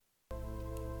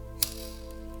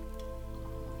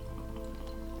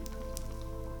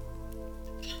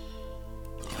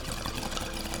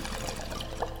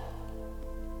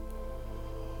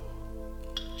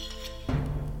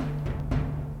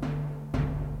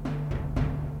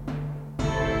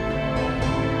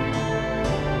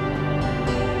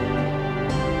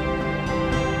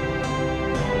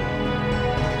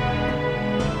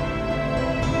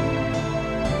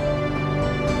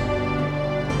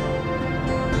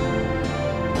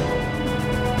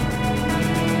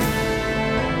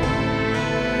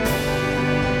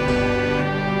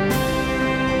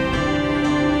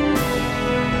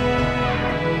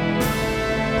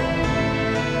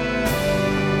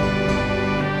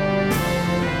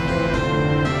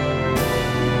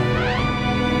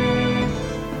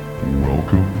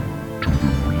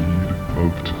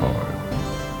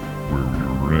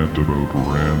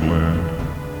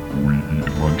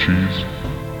munchies,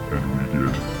 and we get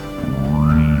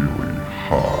really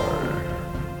high.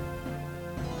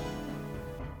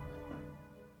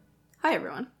 Hi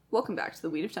everyone, welcome back to the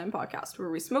Weed of Time podcast,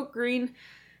 where we smoke green,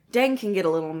 Dang can get a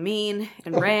little mean,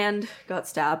 and Rand got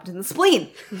stabbed in the spleen.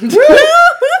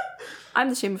 I'm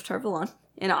the Shame of Tarvalon,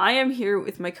 and I am here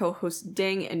with my co-hosts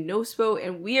Dang and Nospo,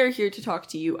 and we are here to talk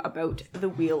to you about the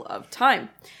Wheel of Time.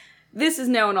 This is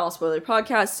now an all-spoiler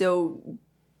podcast, so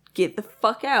get the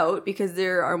fuck out, because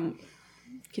there are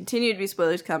continue to be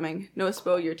spoilers coming.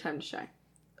 Nospo, your time to shine.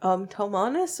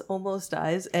 Talmanis almost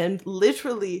dies and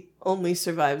literally only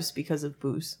survives because of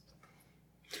booze.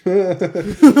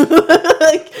 That's...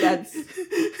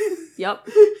 Yep.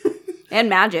 And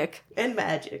magic. And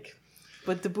magic.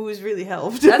 But the booze really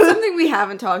helped. That's something we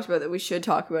haven't talked about that we should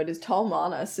talk about is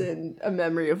Talmanis in A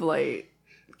Memory of Light.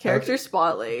 Character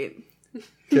spotlight.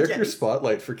 Character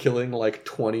spotlight for killing like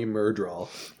 20 Murdral.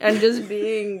 And just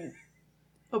being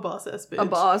a boss-ass bitch. A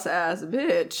boss-ass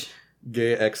bitch.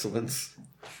 Gay excellence.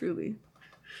 Truly.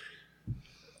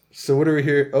 So what are we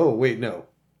here? Oh, wait, no.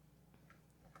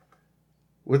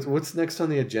 What's next on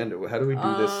the agenda? How do we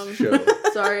do this show?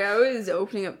 Sorry, I was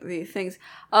opening up the things.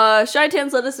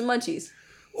 Shy-Tans, lettuce, and munchies.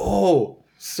 Oh,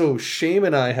 so Shame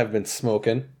and I have been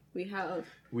smoking. We have.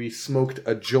 We smoked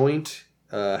a joint,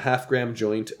 half-gram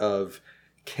joint of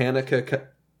Kanika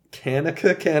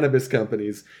Cannabis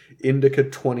Company's Indica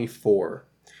 24.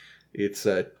 It's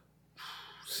a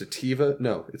sativa.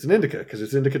 No, it's an indica because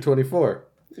it's Indica 24.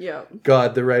 Yeah.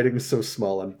 God, the writing is so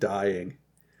small. I'm dying.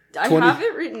 I have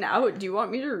it written out. Do you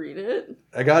want me to read it?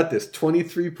 I got this.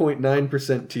 23.9%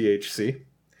 THC.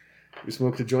 We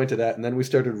smoked a joint of that, and then we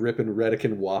started ripping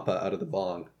Redican Wappa out of the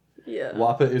bong. Yeah.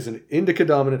 Wappa is an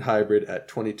indica-dominant hybrid at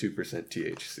 22%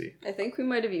 THC. I think we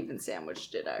might have even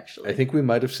sandwiched it, actually. I think we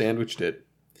might have sandwiched it.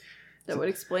 That would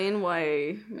explain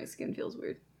why my skin feels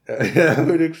weird. That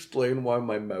would explain why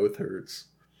my mouth hurts.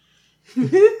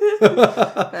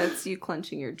 That's you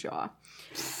clenching your jaw.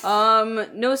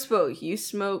 Nospo, you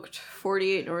smoked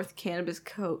 48 North Cannabis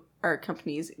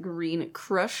Company's Green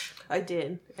Crush. I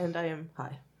did, and I am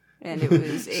high. And it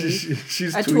was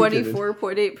she's a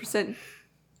 24.8%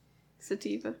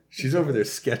 sativa. She's over there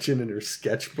sketching in her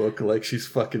sketchbook like she's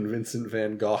fucking Vincent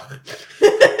van Gogh.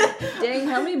 Dang,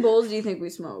 how many bowls do you think we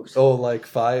smoked? Oh, like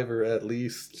 5 or at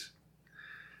least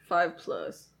 5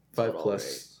 plus. 5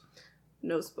 plus.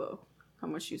 Right. Nospo, how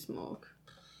much you smoke?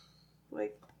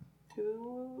 Like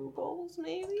 2 bowls,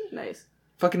 maybe? Nice.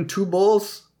 Fucking 2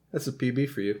 bowls? That's a PB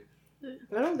for you.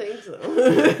 I don't think so.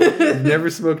 You've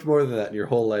never smoked more than that in your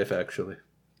whole life, actually.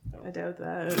 I doubt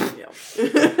that.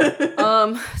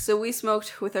 Yeah. So we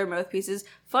smoked with our mouthpieces.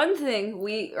 Fun thing,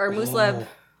 our Moose Lab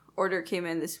order came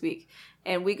in this week,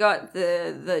 and we got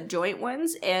the joint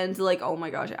ones, and like, oh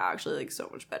my gosh, actually like so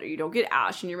much better. You don't get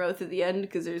ash in your mouth at the end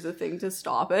because there's a thing to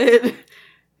stop it,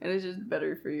 and it's just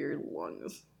better for your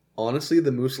lungs. Honestly,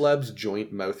 the Moose Lab's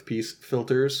joint mouthpiece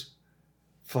filters,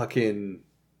 fucking...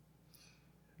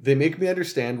 They make me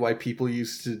understand why people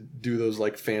used to do those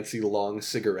like fancy long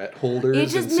cigarette holders. It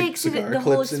just and makes the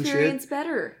whole experience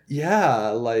better. Yeah,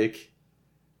 like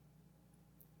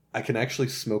I can actually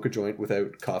smoke a joint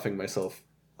without coughing myself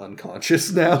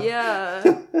unconscious now.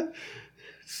 Yeah.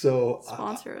 So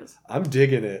sponsor us. I'm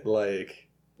digging it. Like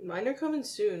mine are coming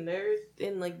soon. They're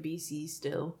in like BC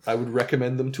still. I would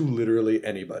recommend them to literally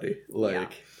anybody.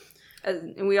 Like, yeah.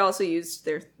 And we also used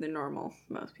the normal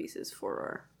mouthpieces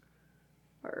for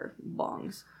our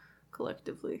bongs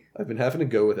collectively. I've been having to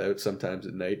go without sometimes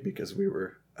at night because we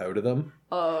were out of them.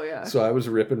 Oh, yeah. So I was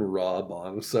ripping raw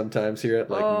bongs sometimes here at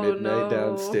like midnight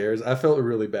downstairs. I felt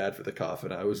really bad for the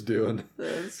coughing I was doing.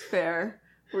 That's fair.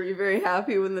 Were you very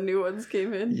happy when the new ones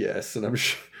came in? Yes, and I'm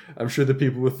sure the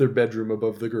people with their bedroom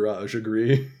above the garage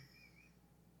agree.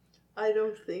 I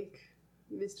don't think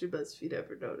Mr. BuzzFeed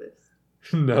ever noticed.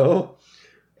 No?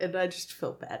 And I just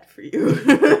felt bad for you.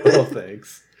 Oh,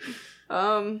 thanks.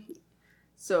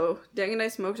 So Dang and I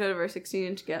smoked out of our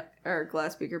 16-inch our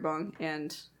glass beaker bong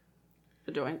and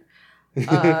a joint.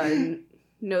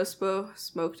 Nospo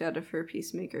smoked out of her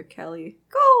Peacemaker Kelly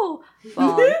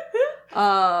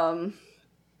bong.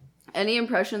 Any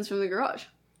impressions from the garage?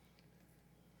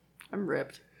 I'm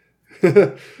ripped.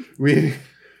 We've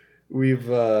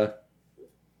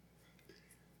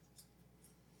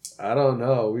I don't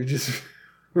know.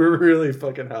 We're really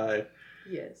fucking high.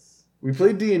 Yes. We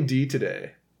played D&D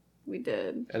today. We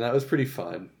did. And that was pretty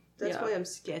fun. That's why I'm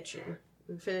sketching.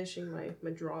 I'm finishing my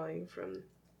drawing from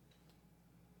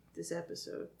this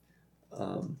episode.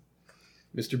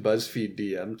 Mr. BuzzFeed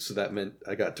DM'd, so that meant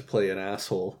I got to play an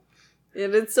asshole.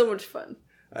 And it's so much fun.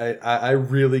 I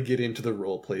really get into the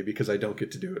role play because I don't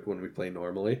get to do it when we play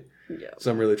normally. Yeah.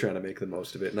 So I'm really trying to make the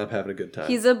most of it, and I'm having a good time.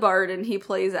 He's a bard and he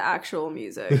plays actual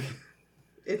music.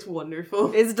 It's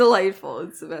wonderful. It's delightful.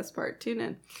 It's the best part. Tune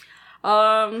in.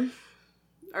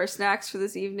 Our snacks for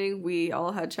this evening, we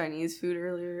all had Chinese food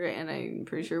earlier, and I'm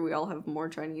pretty sure we all have more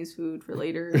Chinese food for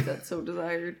later if that's so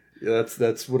desired. Yeah,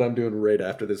 that's what I'm doing right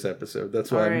after this episode. That's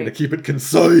why All I'm right. going to keep it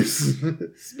concise.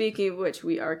 Speaking of which,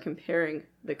 we are comparing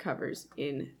the covers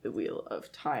in the Wheel of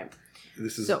Time.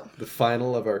 This is So- the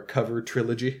final of our cover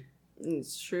trilogy.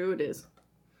 It's true, it is.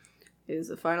 It is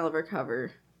the final of our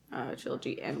cover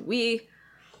trilogy, and we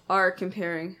are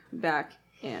comparing back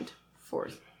and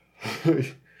forth.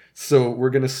 So we're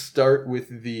going to start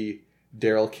with the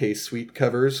Daryl K. Sweet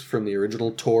covers from the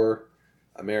original Tor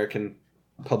American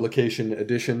publication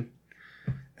edition.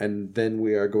 And then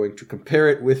we are going to compare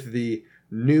it with the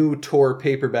new Tor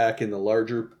paperback in the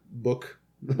larger book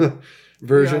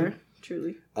version. We are,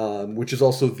 truly. Which is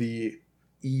also the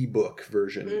e-book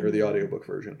version, or the audiobook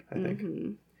version, I think.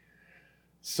 Mm-hmm.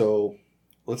 So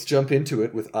let's jump into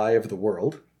it with Eye of the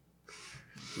World.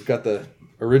 We've got the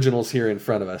originals here in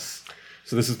front of us.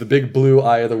 So this is the big blue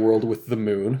Eye of the World with the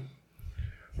moon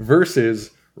versus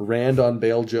Rand on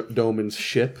Bail Doman's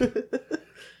ship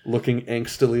looking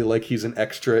angstily like he's an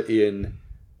extra in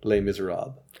Les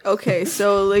Miserables. Okay,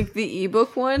 so like the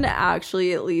ebook one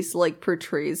actually at least like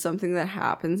portrays something that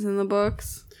happens in the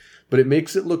books. But it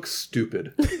makes it look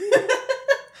stupid.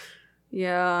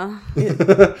 Yeah.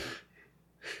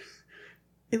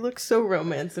 It looks so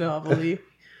romance novel-y.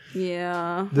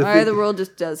 Yeah. The Eye of the thing- World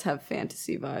just does have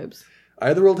fantasy vibes. Eye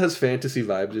of the World has fantasy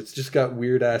vibes. It's just got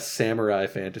weird-ass samurai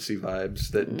fantasy vibes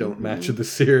that don't match with the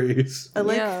series. I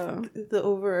like Yeah. the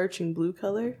overarching blue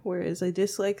color, whereas I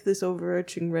dislike this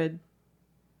overarching red,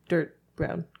 dirt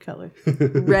brown color.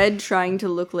 Red trying to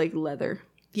look like leather.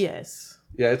 Yes.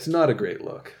 Yeah, it's not a great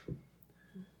look.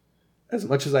 As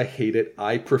much as I hate it,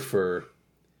 I prefer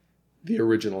the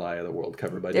original Eye of the World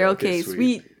cover by Daryl Daryl K.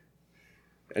 Sweet.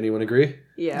 Anyone agree?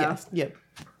 Yeah. Yes. Yep.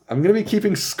 I'm going to be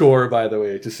keeping score, by the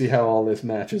way, to see how all this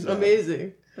matches up.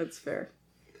 Amazing. That's fair.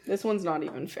 This one's not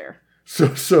even fair.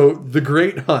 So The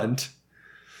Great Hunt.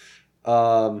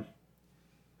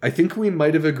 I think we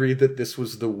might have agreed that this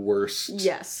was the worst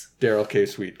Yes. Daryl K.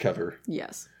 Sweet cover.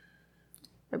 Yes.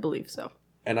 I believe so.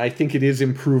 And I think it is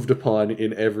improved upon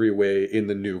in every way in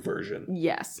the new version.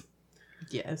 Yes.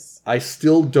 Yes. I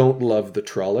still don't love the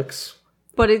Trollocs.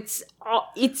 But it's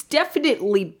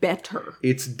definitely better.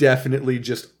 It's definitely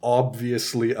just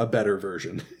obviously a better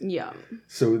version. Yeah.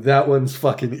 So that one's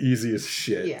fucking easy as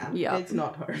shit. Yeah. It's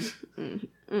not hard.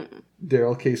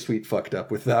 Daryl K. Sweet fucked up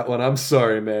with that one. I'm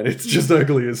sorry, man. It's just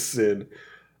ugly as sin.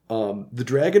 The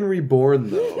Dragon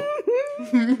Reborn, though.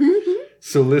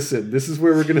 So listen, this is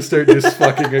where we're gonna start just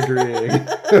fucking agreeing.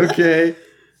 Okay?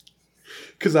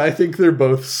 Because I think they're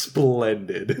both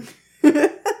splendid.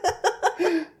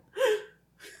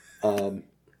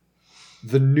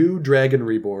 The new Dragon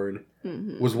Reborn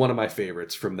was one of my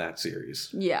favorites from that series.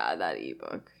 Yeah, that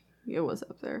ebook. It was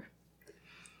up there.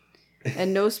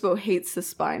 And Nospo hates the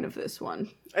spine of this one.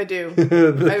 I do.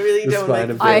 The- I really the don't spine like-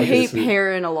 of I Daryl K. hate Sweet.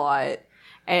 Perrin a lot.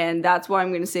 And that's why I'm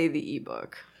going to say the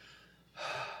ebook.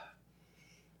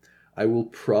 I will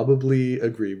probably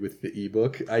agree with the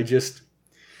ebook.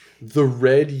 The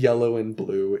red, yellow, and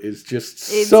blue is just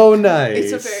so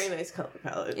nice. It's a very nice color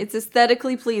palette. It's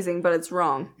aesthetically pleasing, but it's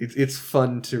wrong. It's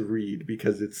fun to read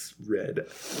because it's red.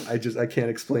 I can't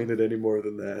explain it any more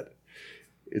than that.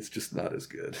 It's just not as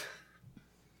good.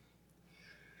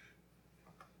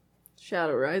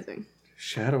 Shadow Rising.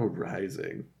 Shadow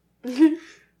Rising.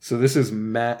 So this is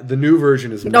Matt. The new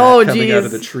version is Matt Oh, coming out jeez.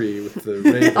 of the tree with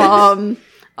the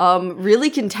raven. Really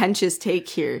contentious take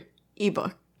here.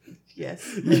 Ebook.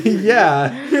 Yes. Yeah,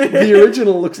 the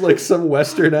original looks like some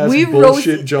Western ass We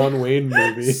bullshit roast- John Wayne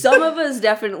movie. Some of us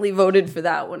definitely voted for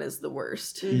that one as the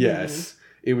worst. Yes,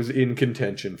 it was in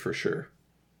contention for sure.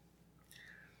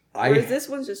 Whereas this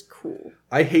one's just cool.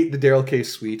 I hate the Daryl K.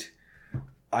 Sweet.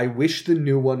 I wish the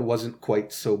new one wasn't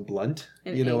quite so blunt.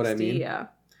 And You know what I angsty, mean? Yeah.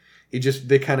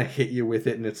 They kind of hit you with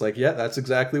it, and it's like, yeah, that's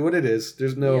exactly what it is.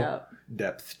 There's no Yeah.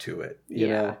 depth to it, you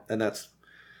Yeah. know? And that's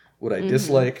what I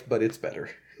dislike, but it's better.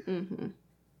 Mm-hmm.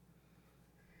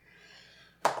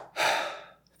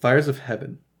 Fires of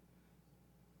Heaven.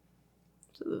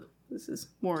 So this is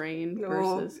Moraine No.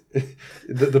 versus...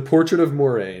 The portrait of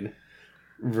Moraine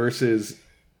versus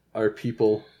our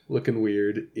people looking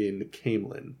weird in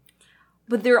Camelin.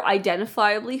 But they're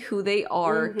identifiably who they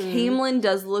are. Camelin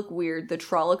does look weird. The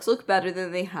Trollocs look better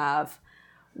than they have.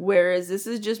 Whereas this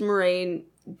is just Moraine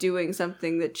doing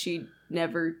something that she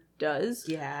never does.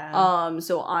 Yeah.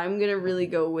 So I'm gonna really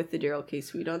go with the Daryl K.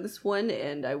 Sweet on this one,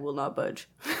 and I will not budge.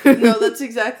 No, that's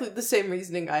exactly the same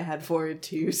reasoning I had for it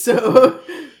too, so...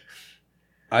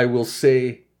 I will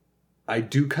say I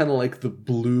do kind of like the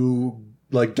blue,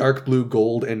 like dark blue,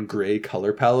 gold, and gray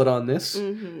color palette on this.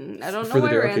 Mm-hmm. I don't For know the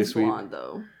why Daryl K. Rand's Sweet. blonde,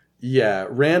 though. Yeah,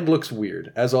 Rand looks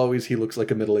weird. As always, he looks like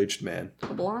a middle-aged man.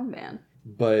 A blonde man.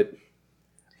 But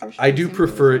They're I do same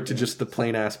prefer color it to just the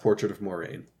plain-ass portrait of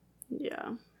Moraine. Yeah.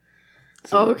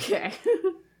 So- Okay.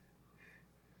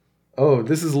 Oh,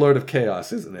 this is Lord of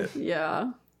Chaos, isn't it?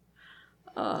 Yeah.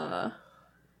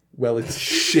 Well, it's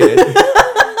shit.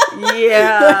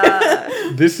 Yeah.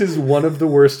 This is one of the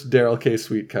worst Daryl K.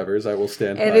 Sweet covers. I will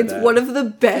stand by And it's that. one of the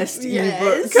best Yes.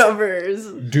 ebook covers.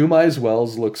 Doom Eyes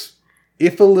Wells looks,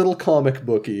 if a little comic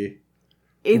booky,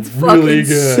 It's Really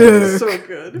fucking good. sick. So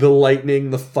good. the lightning,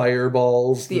 the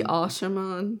fireballs, The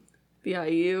Ashaman, the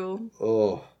IU.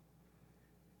 oh,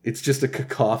 it's just a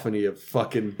cacophony of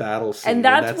fucking battle scenes. And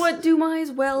that's what Doom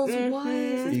Eyes Wells was.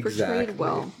 It's exactly. portrayed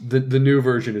well. The new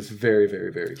version is very,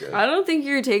 very, very good. I don't think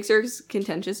your takes are as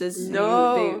contentious as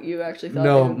you actually thought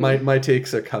No, they would be. my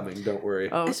takes are coming. Don't worry.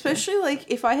 Oh, okay. Especially, like,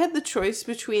 if I had the choice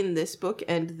between this book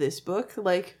and this book,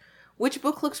 like, which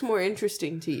book looks more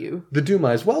interesting to you? The Doom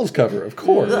Eyes Wells cover, of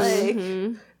course. Like,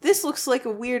 this looks like a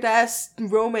weird-ass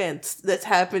romance that's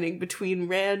happening between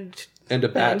Rand... And a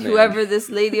And Batman. whoever this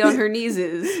lady on her knees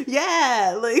is.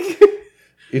 Yeah, like...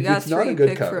 It- got it's not a three good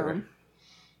pick cover.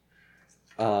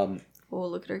 Oh,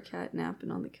 look at our cat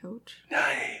napping on the couch.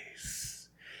 Nice.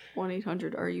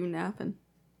 1-800, are you napping?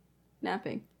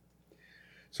 Napping.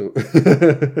 So,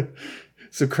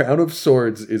 so Crown of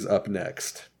Swords is up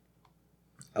next.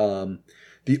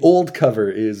 The old cover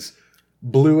is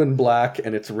blue and black,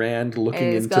 and it's Rand looking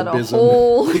And it's into got a Bism.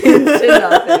 hole into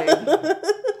nothing.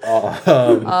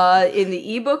 In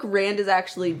the ebook, Rand is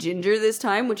actually ginger this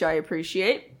time, which I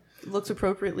appreciate. Looks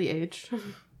appropriately aged.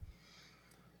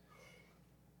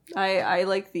 I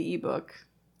like the ebook.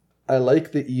 I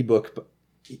like the ebook,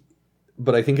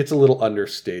 but I think it's a little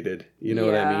understated. You know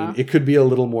what I Yeah. mean? It could be a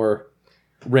little more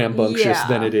rambunctious Yeah.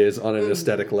 than it is on an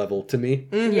aesthetic level to me.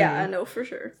 Yeah, I know for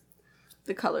sure.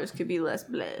 The colors could be less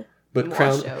bleh. But and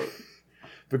Crown, washed out.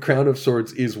 but Crown of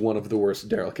Swords is one of the worst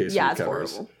Daryl K. Sweet Yeah, it's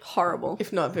covers. horrible. Horrible.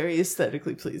 If not very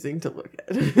aesthetically pleasing to look at.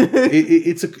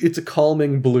 It's a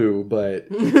calming blue, but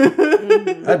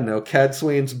I don't know. Cad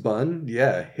Swain's bun,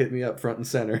 yeah, hit me up front and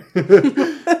center.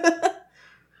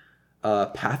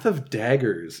 Path of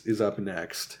Daggers is up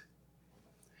next.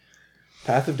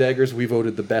 Path of Daggers, we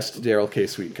voted the best Daryl K.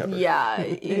 Sweet cover. Yeah,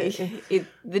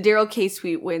 the Daryl K.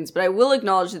 Sweet wins, but I will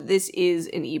acknowledge that this is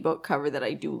an ebook cover that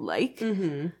I do like.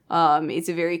 Mm-hmm. It's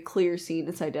a very clear scene.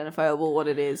 It's identifiable what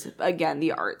it is. Again,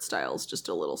 the art style is just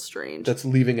a little strange. That's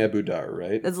leaving Abu Dar,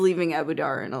 right? That's leaving Abu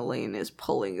Dar, and Elaine is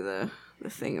pulling the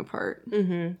thing apart.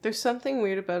 There's something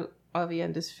weird about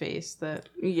Avienda's face that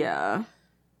Yeah.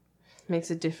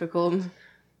 makes it difficult.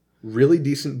 Really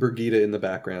decent Brigida in the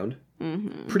background.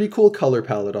 Mm-hmm. Pretty cool color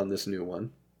palette on this new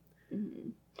one.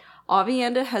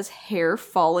 Avienda has hair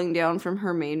falling down from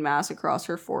her main mass across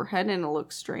her forehead, and it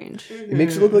looks strange. It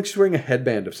makes it look like she's wearing a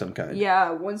headband of some kind. Yeah,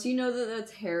 once you know that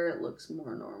that's hair, it looks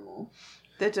more normal.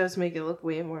 That does make it look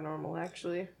way more normal,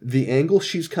 actually. The angle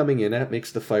she's coming in at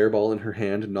makes the fireball in her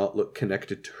hand not look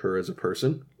connected to her as a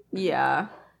person. Yeah,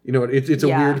 You know what? It's a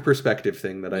Yeah. weird perspective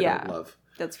thing that I Yeah. don't love.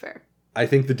 that's fair. I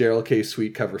think the Daryl K.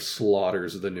 Sweet cover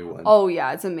slaughters the new one. Oh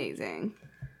yeah, it's amazing.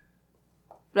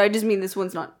 But I just mean this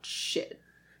one's not shit.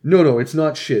 No, it's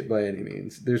not shit by any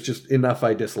means. There's just enough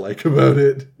I dislike about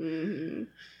it. Mm-hmm.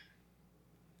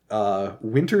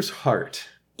 Winter's Heart.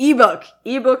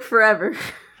 Ebook forever.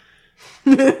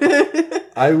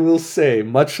 I will say,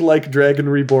 much like Dragon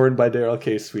Reborn by Daryl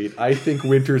K. Sweet, I think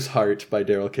Winter's Heart by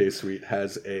Daryl K. Sweet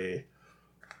has a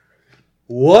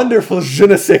wonderful je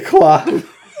ne sais quoi.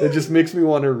 It just makes me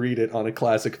want to read it on a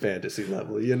classic fantasy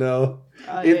level, you know?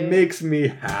 It makes me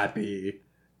happy.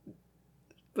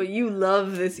 But you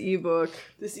love this ebook.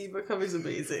 This ebook cover is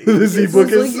amazing. This ebook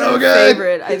was is like so your good!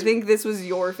 favorite. I think this was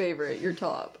your favorite, your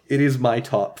top. It is my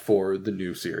top for the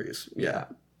new series. Yeah.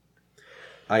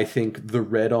 I think the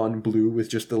red on blue with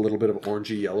just a little bit of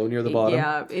orangey yellow near the bottom.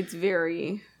 Yeah, it's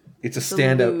very... It's a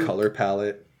standout loop. color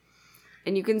palette.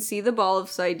 And you can see the ball of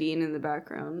Sidene in the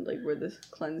background, like where the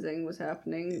cleansing was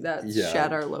happening. That's Yeah.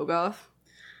 Shadar Logoth.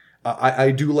 I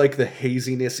do like the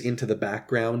haziness into the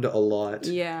background a lot.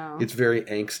 Yeah. It's very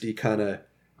angsty, kind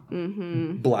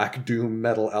of Black Doom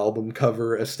metal album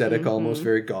cover aesthetic, almost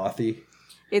very gothy.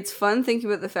 It's fun thinking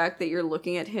about the fact that you're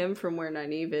looking at him from where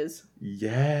Nynaeve is.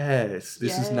 Yes,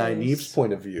 this is Yes. Nynaeve's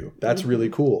point of view. That's really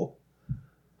cool.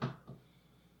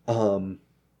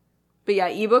 But yeah,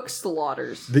 ebook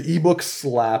slaughters. The ebook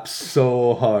slaps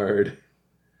so hard.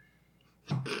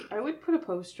 I would put a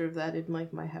poster of that in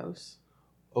like my house.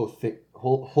 Oh,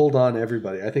 hold on,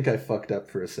 everybody. I think I fucked up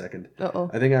for a second. Uh-oh.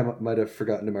 I think I might have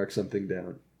forgotten to mark something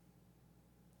down.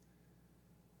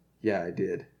 Yeah, I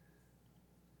did.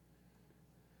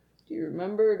 Do you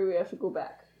remember, or do we have to go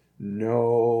back?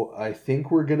 No, I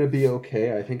think we're going to be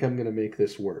okay. I think I'm going to make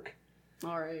this work.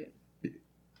 All right.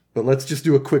 But let's just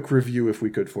do a quick review if we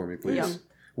could for me, please. Yeah.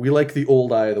 We like the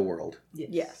old Eye of the World.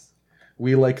 Yes.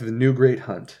 We like the new Great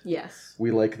Hunt. Yes.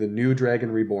 We like the new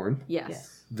Dragon Reborn.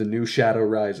 Yes. The new Shadow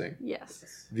Rising.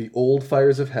 Yes. The old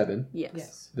Fires of Heaven.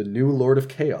 Yes. The new Lord of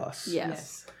Chaos.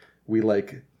 Yes. We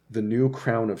like the new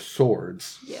Crown of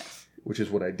Swords. Yes. Which is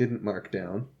what I didn't mark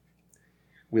down.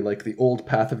 We like the old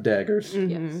Path of Daggers.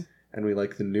 Yes. And we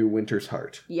like the new Winter's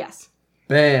Heart. Yes.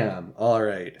 Bam! All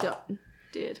right. Done.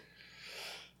 Did.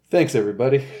 Thanks,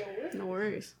 everybody. No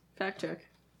worries. Fact check.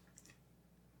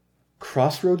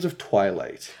 Crossroads of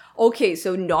Twilight. Okay,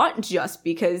 so not just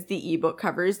because the ebook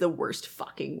cover is the worst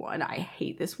fucking one. I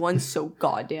hate this one so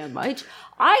goddamn much.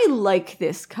 I like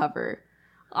this cover.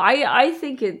 I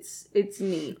think it's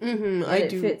neat. I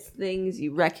do. It fits things.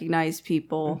 You recognize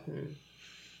people.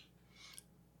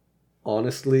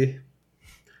 Honestly,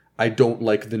 I don't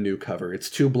like the new cover. It's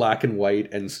too black and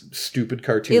white and stupid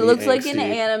cartoony. It looks like an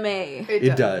angsty. anime,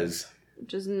 It does.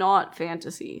 which is not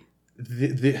fantasy.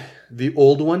 The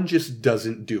old one just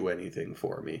doesn't do anything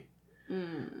for me.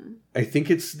 I think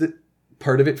it's the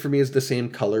part of it for me is the same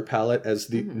color palette as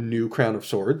the new Crown of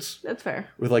Swords That's fair.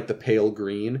 with like the pale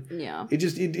green. Yeah.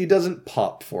 It doesn't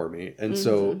pop for me, and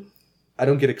so I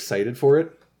don't get excited for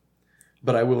it.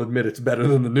 But I will admit it's better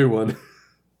than the new one.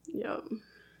 Yep.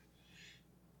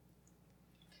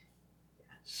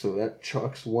 So that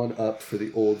chalks one up for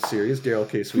the old series, Daryl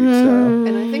K. Sweet style.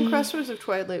 And I think Crossroads of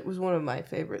Twilight was one of my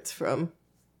favorites from.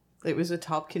 It was a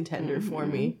top contender for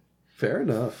me Fair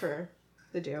enough. for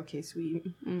the JLK Suite.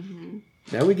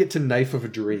 Now we get to Knife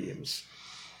of Dreams.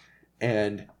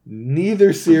 And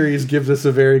neither series gives us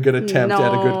a very good attempt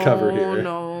at a good cover here.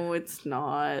 No, it's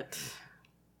not.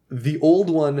 The old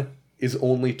one is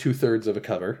only 2/3 of a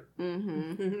cover.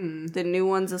 The new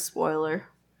one's a spoiler.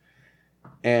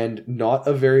 And not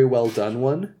a very well done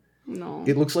one. No.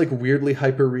 It looks like weirdly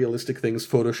hyper-realistic things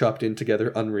photoshopped in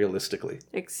together unrealistically.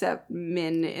 Except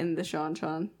Min and the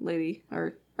Shan lady,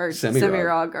 or Semirog.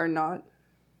 Semirog are not.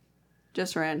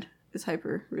 Just Rand is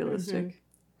hyper realistic.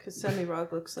 Because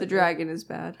Semirog looks like The dragon is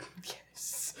bad.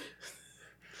 Yes.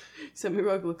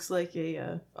 Semirog looks like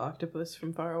a octopus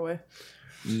from far away.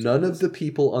 None of the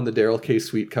people on the Daryl K.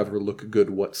 Sweet cover look good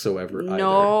whatsoever either.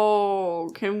 No.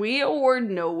 Can we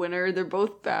award no winner? They're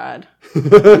both bad.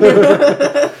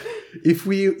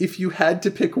 If you had to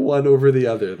pick one over the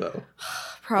other, though,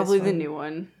 Probably This the one. new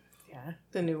one. Yeah,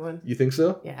 the new one. you think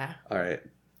so? Yeah. All right.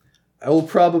 I will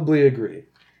probably agree.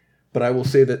 But I will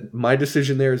say that my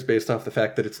decision there is based off the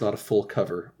fact that it's not a full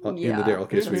cover in the Daryl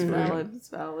K. Sweet It's version. valid. It's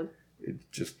valid.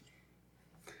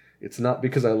 It's not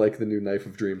because I like the new Knife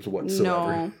of Dreams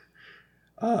whatsoever.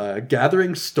 No.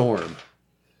 Gathering Storm.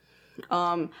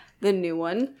 The new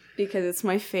one, because it's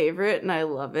my favorite and I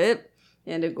love it.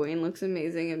 And Egwene looks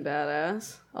amazing and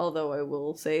badass. Although I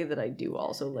will say that I do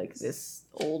also like this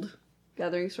old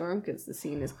Gathering Storm, because the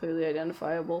scene is clearly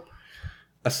identifiable.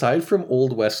 Aside from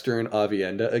Old Western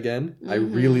Avienda again, I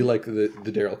really like the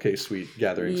Daryl K. Sweet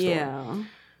Gathering Storm. Yeah.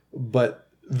 But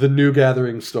the new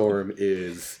Gathering Storm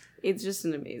is... It's just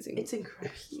an amazing It's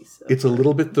incredible. piece. It's a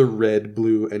little bit the red,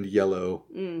 blue, and yellow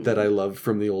that I love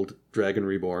from the old Dragon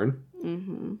Reborn,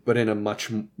 but in a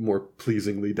much more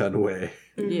pleasingly done way.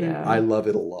 Yeah. I love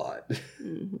it a lot.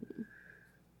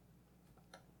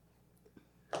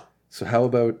 So how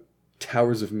about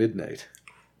Towers of Midnight?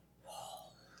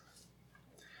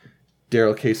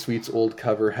 Daryl K. Sweet's old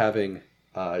cover having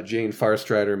Jane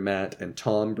Farstrider, Matt, and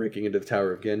Tom breaking into the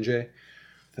Tower of Genji.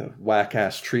 The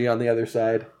whack-ass tree on the other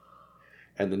side.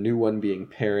 And the new one being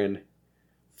Perrin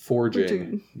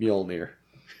forging Mjolnir.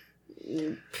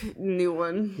 New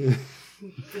one.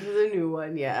 The new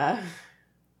one, yeah.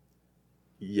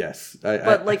 Yes.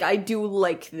 But, I do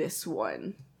like this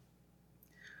one.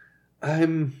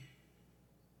 I'm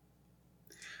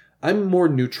more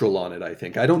neutral on it, I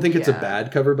think. I don't think it's a Yeah.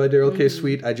 bad cover by Daryl K.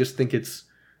 Sweet. I just think it's,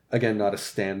 again, not a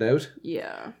standout.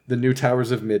 Yeah. The new Towers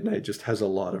of Midnight just has a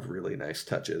lot of really nice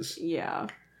touches. Yeah.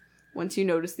 Once you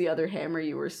notice the other hammer,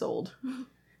 you were sold.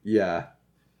 Yeah.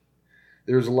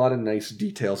 There's a lot of nice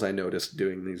details I noticed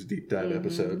doing these deep dive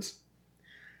episodes.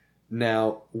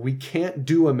 Now, we can't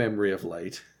do a Memory of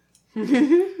Light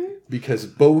because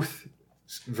both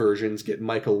versions get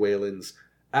Michael Whalen's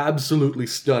absolutely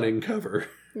stunning cover.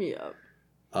 Yeah.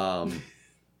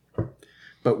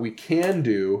 But we can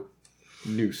do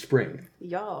New Spring,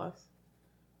 Yes.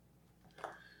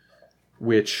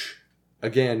 which,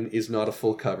 again, is not a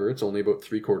full cover. It's only about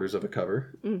 3/4 of a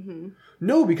cover. Mm-hmm.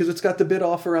 No, because it's got the bit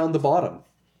off around the bottom.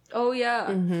 Oh, yeah.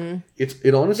 Mm-hmm.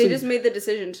 It honestly... They just made the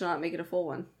decision to not make it a full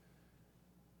one.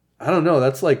 I don't know.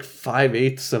 That's like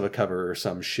 5/8 of a cover or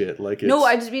some shit. Like, it's... No,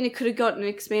 I just mean it could have gotten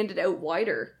expanded out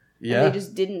wider. Yeah. And they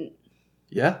just didn't.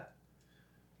 Yeah.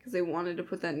 Because they wanted to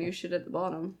put that new shit at the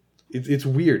bottom. It's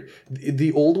weird.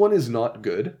 The old one is not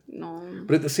good. No.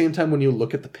 But at the same time, when you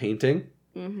look at the painting,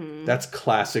 that's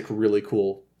classic, really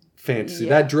cool fantasy. Yeah.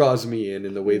 That draws me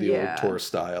in the way the Yeah. old tour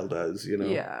style does, you know?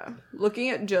 Yeah. Looking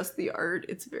at just the art,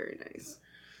 it's very nice.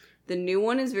 The new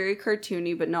one is very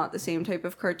cartoony, but not the same type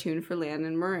of cartoon for Lan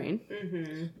and Moraine.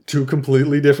 Mm-hmm. Two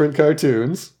completely different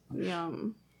cartoons.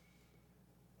 Yum.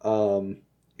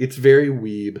 It's very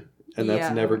weeb, and that's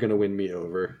Yeah. never going to win me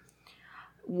over.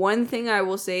 One thing I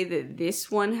will say that this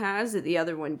one has that the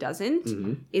other one doesn't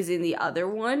Mm-hmm. is in the other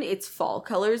one, it's fall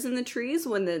colors in the trees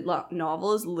when the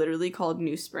novel is literally called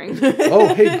New Spring.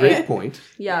 Oh, hey, great point.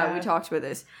 Yeah, Yeah. we talked about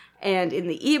this. And in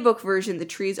the ebook version, the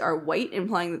trees are white,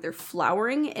 implying that they're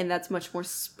flowering, and that's much more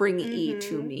springy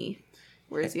to me.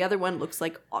 Whereas the other one looks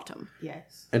like autumn.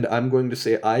 Yes. And I'm going to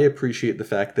say I appreciate the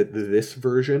fact that this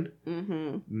version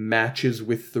matches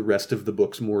with the rest of the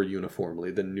books more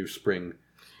uniformly than New Spring,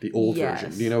 the old Yes.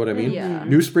 version. Do you know what I mean? Yeah.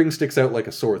 New Spring sticks out like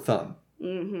a sore thumb.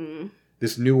 Mm-hmm.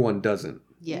 This new one doesn't.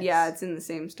 Yes. Yeah, it's in the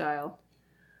same style.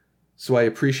 So I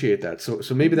appreciate that. So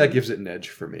maybe that gives it an edge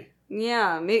for me.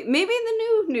 Yeah, maybe in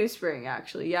the New Spring,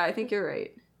 actually. Yeah, I think you're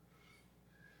right.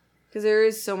 Because there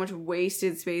is so much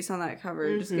wasted space on that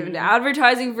cover, just given to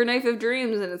advertising for Knife of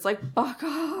Dreams, and it's like, fuck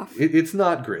off. It's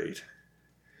not great.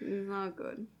 It's not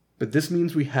good. But this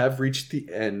means we have reached the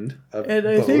end of And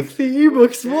I both. think the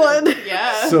ebooks won.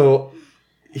 Yeah. So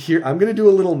here, I'm going to do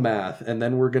a little math, and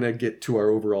then we're going to get to our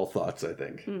overall thoughts, I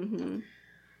think. Mm-hmm.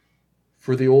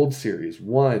 For the old series,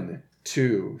 1,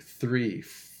 2, 3,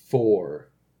 4.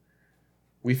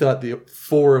 We thought the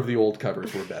 4 of the old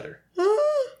covers were better.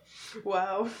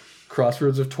 Wow.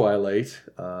 Crossroads of Twilight,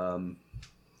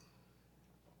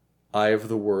 Eye of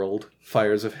the World,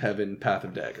 Fires of Heaven, Path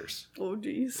of Daggers. Oh,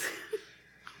 jeez.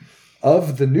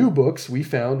 Of the new books, we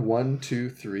found 1, 2,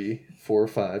 3, 4,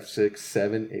 5, 6,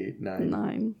 7, 8, 9,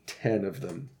 9. 10 of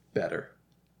them better.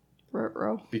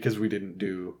 Ruh-roh. Because we didn't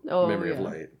do Oh, Memory of yeah.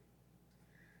 Light.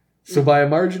 So by a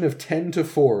margin of 10 to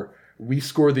 4, we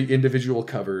score the individual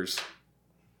covers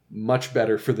much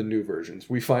better for the new versions.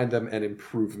 We find them an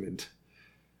improvement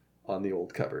on the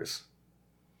old covers.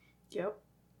 Yep.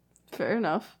 Fair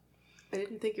enough. I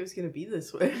didn't think it was going to be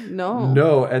this way. No.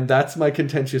 No, and that's my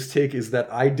contentious take, is that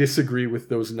I disagree with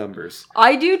those numbers.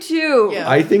 I do too. Yeah.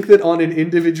 I think that on an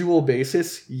individual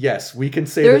basis, yes, we can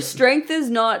say Their that strength is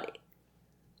not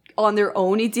on their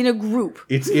own, it's in a group.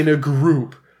 it's in a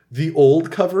group. The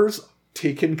old covers,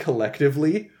 taken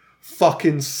collectively,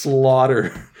 fucking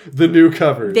slaughter the new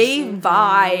covers. They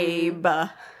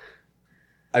vibe.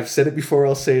 I've said it before,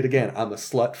 I'll say it again. I'm a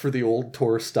slut for the old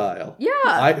tour style.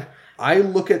 Yeah. I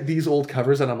look at these old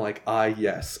covers and I'm like,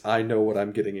 yes, I know what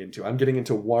I'm getting into. I'm getting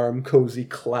into warm, cozy,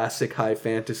 classic high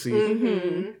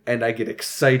fantasy, and I get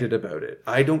excited about it.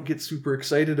 I don't get super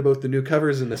excited about the new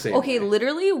covers in the same Okay, way.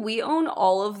 literally, we own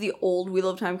all of the old Wheel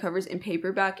of Time covers in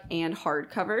paperback and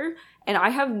hardcover, and I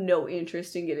have no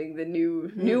interest in getting the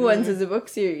new ones as a book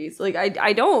series. Like,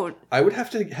 I don't. I would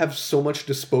have to have so much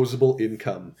disposable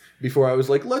income before I was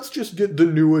like, let's just get the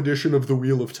new edition of the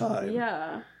Wheel of Time.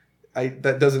 Yeah.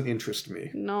 That doesn't interest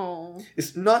me. No.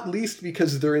 It's not least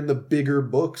because they're in the bigger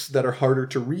books that are harder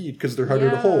to read because they're harder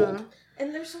to Yeah. hold.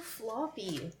 And they're so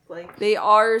floppy. Like, They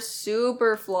are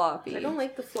super floppy. I don't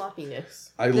like the floppiness.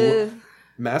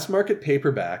 Mass market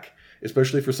paperback,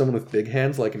 especially for someone with big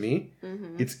hands like me,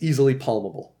 it's easily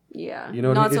palmable. Yeah. You know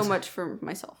what I Not mean? so It's- much for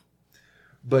myself.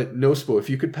 But Nospo, if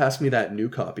you could pass me that new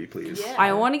copy, please. Yeah.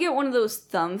 I want to get one of those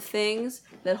thumb things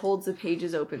that holds the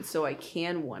pages open so I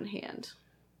can one hand.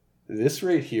 This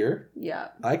right here, Yeah.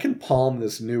 I can palm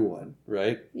this new one,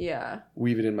 right? Yeah.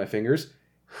 Weave it in my fingers.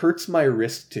 Hurts my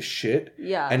wrist to shit.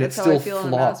 Yeah. And it that's how I still feel in a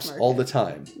mass flops market. all the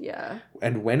time. Yeah.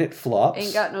 And when it flops,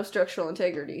 Ain't got no structural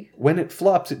integrity. when it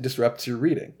flops, it disrupts your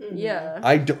reading. Yeah.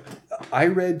 I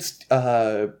read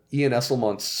Ian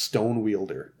Esselmont's Stone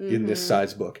Wielder in this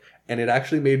size book, and it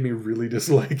actually made me really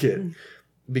dislike it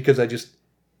because I just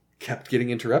kept getting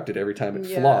interrupted every time it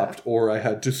Yeah. flopped, or I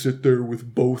had to sit there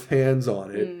with both hands on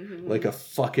it like a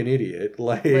fucking idiot.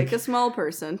 Like a small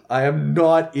person. I am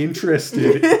not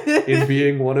interested in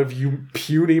being one of you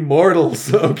puny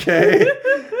mortals, okay?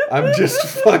 I'm just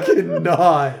fucking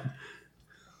not.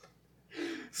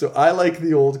 So I like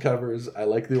the old covers. I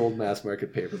like the old mass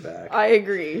market paperback. I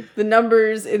agree. The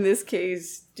numbers in this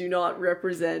case do not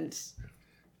represent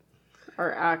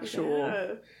our actual.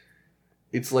 Yeah.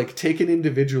 It's like taken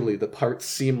individually, the parts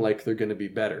seem like they're going to be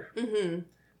better. Mm-hmm.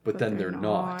 But then they're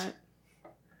not.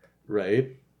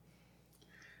 Right?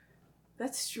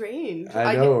 That's strange.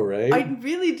 I know, right? I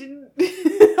really didn't.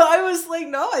 I was like,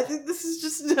 no, I think this is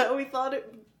just how we thought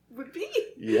it would be.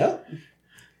 Yeah.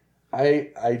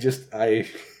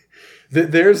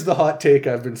 There's the hot take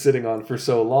I've been sitting on for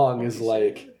so long is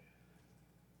like,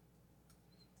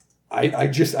 I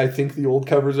think the old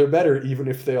covers are better even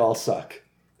if they all suck.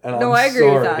 And No, I'm I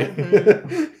agree with sorry.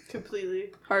 that.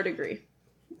 Completely. Hard agree.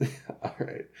 All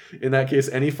right. In that case,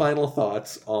 any final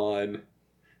thoughts on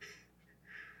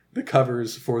the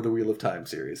covers for the Wheel of Time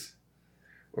series?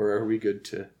 Or are we good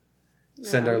to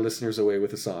send our listeners away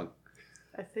with a song?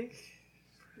 I think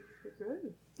we're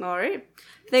good. All right.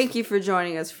 Thank you for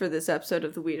joining us for this episode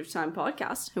of the Wheel of Time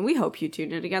podcast, and we hope you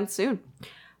tune in again soon.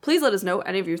 Please let us know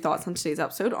any of your thoughts on today's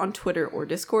episode on Twitter or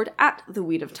Discord at The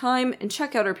Weed of Time, and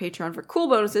check out our Patreon for cool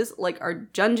bonuses like our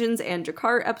Dungeons and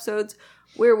Jakar episodes,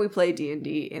 where we play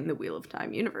D&D in the Wheel of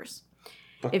Time universe.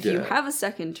 If you have a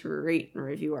second to rate and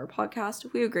review our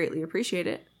podcast, we would greatly appreciate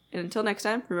it. And until next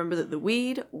time, remember that the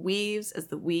weed weaves as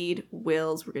the weed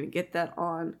wills. We're going to get that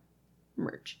on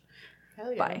merch.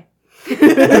 Hell yeah. Bye.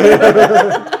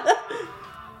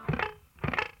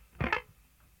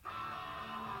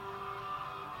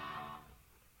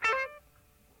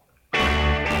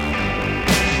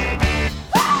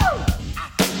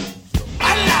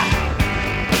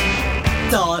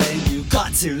 Darling, you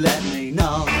got to let me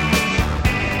know.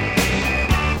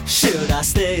 Should I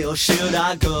stay or should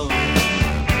I go?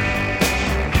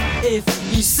 If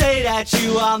you say that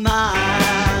you are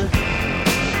mine,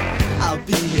 I'll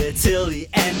be here till the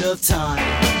end of time.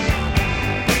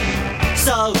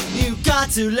 So you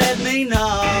got to let me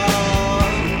know.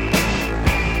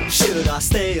 Should I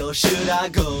stay or should I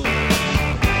go?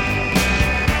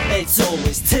 It's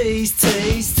always tease,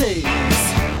 tease, tease.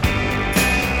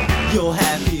 You're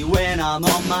happy when I'm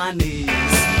on my knees.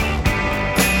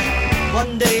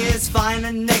 One day it's fine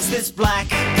and next it's black.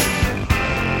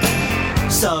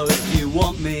 So if you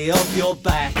want me off your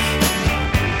back,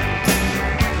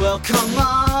 well come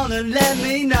on and let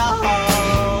me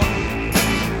know.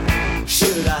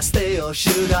 Should I stay or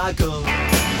should I go?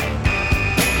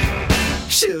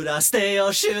 Should I stay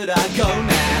or should I go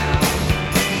now?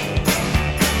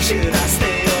 Should I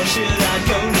stay or should I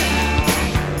go now?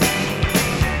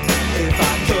 If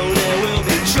I go there will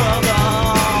be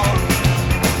trouble,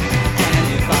 and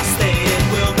if I stay it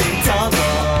will be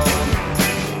double.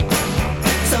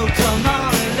 So come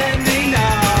on and let me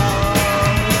know.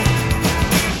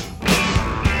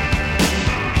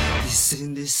 This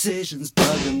indecision's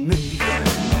bugging me.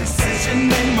 Indecision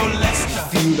may molest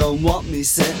you. If you don't want me,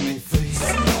 set me free.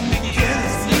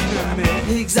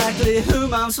 Exactly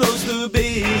whom I'm supposed to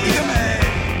be.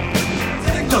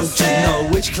 Don't you know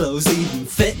which clothes even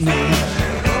fit me?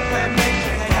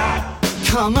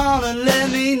 Come on and let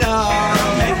me know.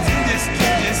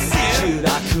 Should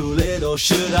I cool it or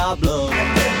should I blow?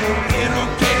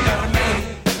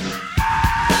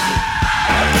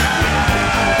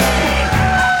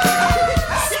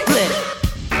 Split.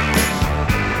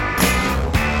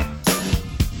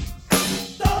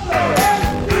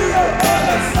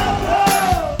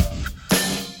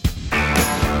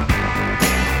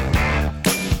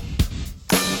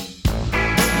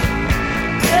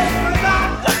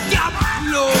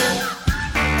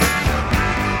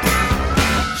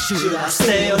 Should I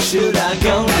stay or should I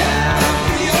go now?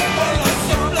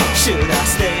 Should I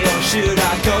stay or should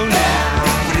I go now?